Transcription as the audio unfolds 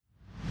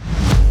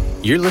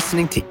You're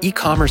listening to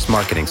E-Commerce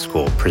Marketing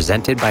School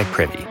presented by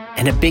Privy.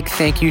 And a big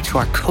thank you to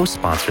our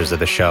co-sponsors of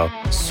the show,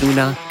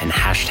 Suna and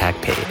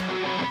 #Paid.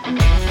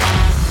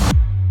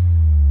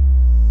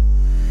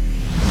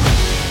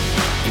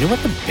 You know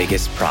what the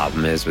biggest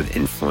problem is with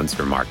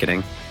influencer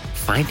marketing?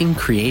 Finding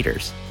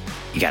creators.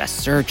 You gotta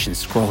search and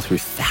scroll through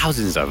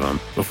thousands of them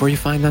before you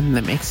find them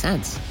that make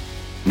sense.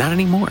 Not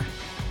anymore.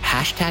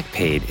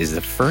 #Paid is the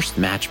first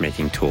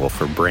matchmaking tool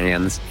for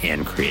brands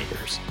and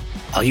creators.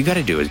 All you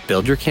gotta do is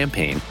build your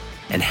campaign,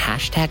 and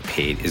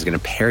 #Paid is gonna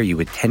pair you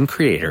with 10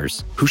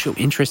 creators who show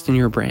interest in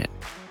your brand.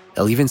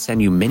 They'll even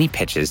send you mini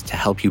pitches to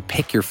help you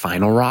pick your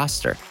final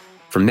roster.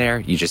 From there,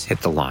 you just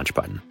hit the launch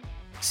button.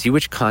 See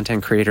which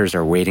content creators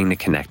are waiting to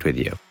connect with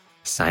you.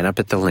 Sign up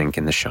at the link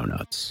in the show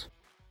notes.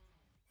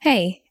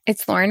 Hey,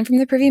 it's Lauren from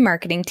the Privy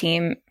Marketing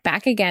team,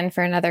 back again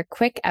for another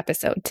quick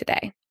episode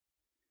today.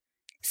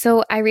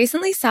 So I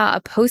recently saw a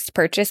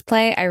post-purchase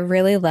play I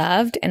really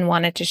loved and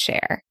wanted to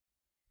share.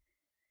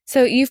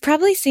 So you've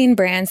probably seen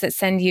brands that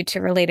send you to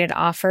related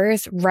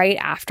offers right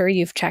after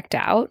you've checked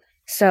out.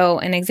 So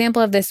an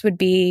example of this would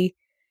be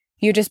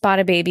you just bought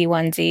a baby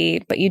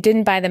onesie, but you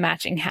didn't buy the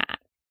matching hat.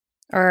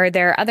 Or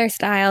there are other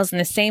styles in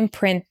the same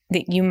print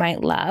that you might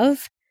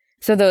love,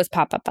 so those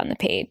pop up on the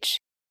page.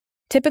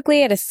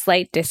 Typically at a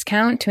slight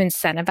discount to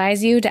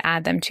incentivize you to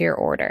add them to your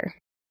order.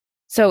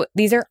 So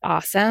these are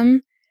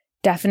awesome,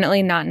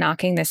 definitely not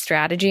knocking this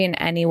strategy in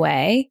any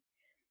way,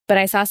 but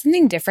I saw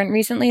something different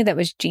recently that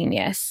was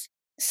genius.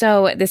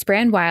 So this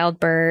brand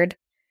Wildbird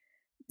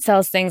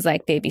sells things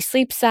like baby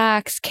sleep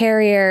sacks,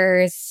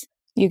 carriers,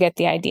 you get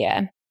the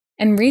idea.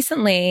 And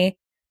recently,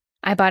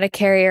 I bought a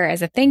carrier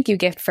as a thank you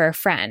gift for a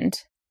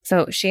friend.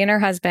 So she and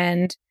her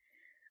husband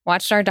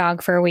watched our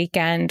dog for a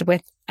weekend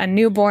with a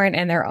newborn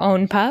and their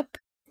own pup.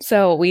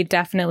 So we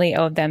definitely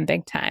owed them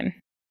big time.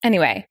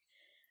 Anyway,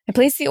 I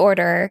placed the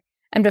order,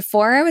 and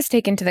before I was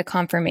taken to the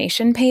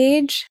confirmation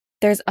page,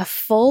 there's a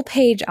full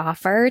page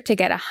offer to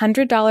get a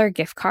 $100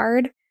 gift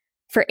card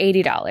for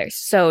 $80,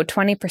 so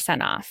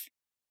 20% off.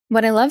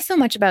 What I love so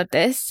much about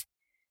this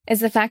is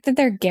the fact that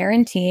they're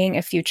guaranteeing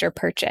a future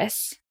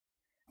purchase,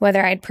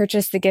 whether I'd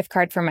purchase the gift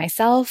card for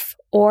myself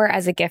or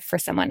as a gift for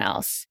someone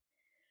else.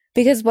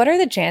 Because what are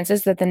the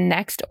chances that the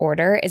next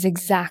order is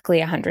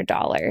exactly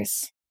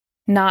 $100?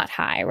 Not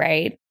high,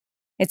 right?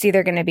 It's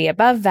either going to be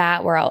above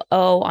that, where I'll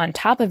owe on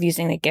top of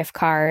using the gift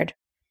card,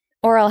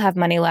 or I'll have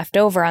money left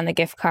over on the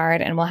gift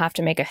card and we'll have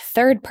to make a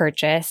third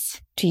purchase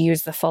to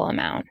use the full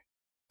amount.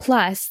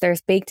 Plus,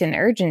 there's baked-in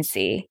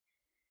urgency.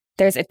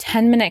 There's a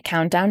 10-minute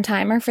countdown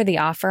timer for the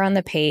offer on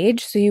the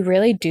page, so you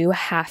really do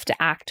have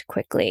to act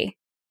quickly.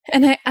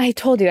 And I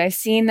told you, I've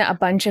seen a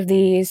bunch of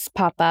these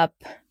pop up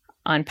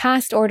on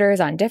past orders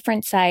on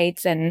different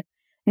sites, and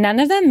none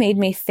of them made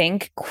me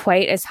think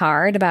quite as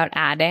hard about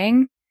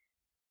adding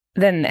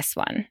than this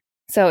one.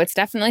 So it's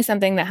definitely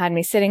something that had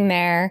me sitting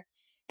there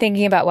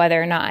thinking about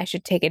whether or not I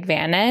should take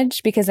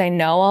advantage, because I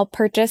know I'll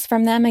purchase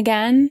from them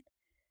again.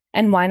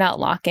 And why not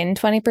lock in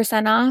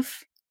 20%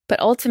 off? But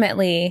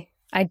ultimately,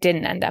 I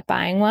didn't end up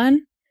buying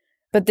one.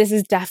 But this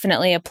is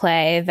definitely a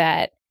play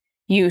that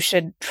you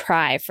should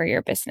try for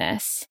your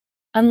business.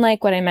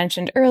 Unlike what I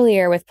mentioned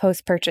earlier with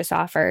post-purchase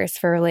offers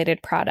for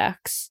related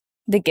products,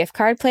 the gift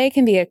card play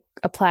can be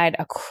applied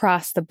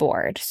across the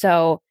board.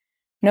 So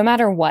no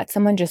matter what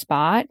someone just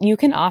bought, you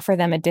can offer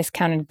them a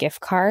discounted gift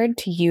card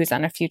to use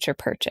on a future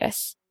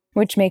purchase,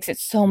 which makes it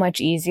so much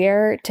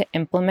easier to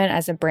implement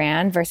as a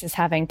brand versus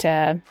having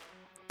to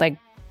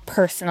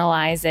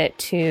personalize it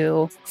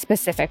to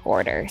specific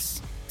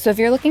orders. So if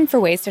you're looking for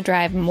ways to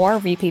drive more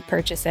repeat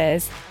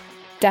purchases,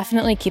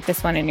 definitely keep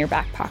this one in your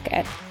back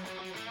pocket.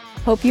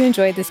 Hope you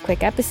enjoyed this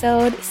quick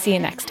episode. See you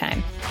next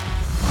time.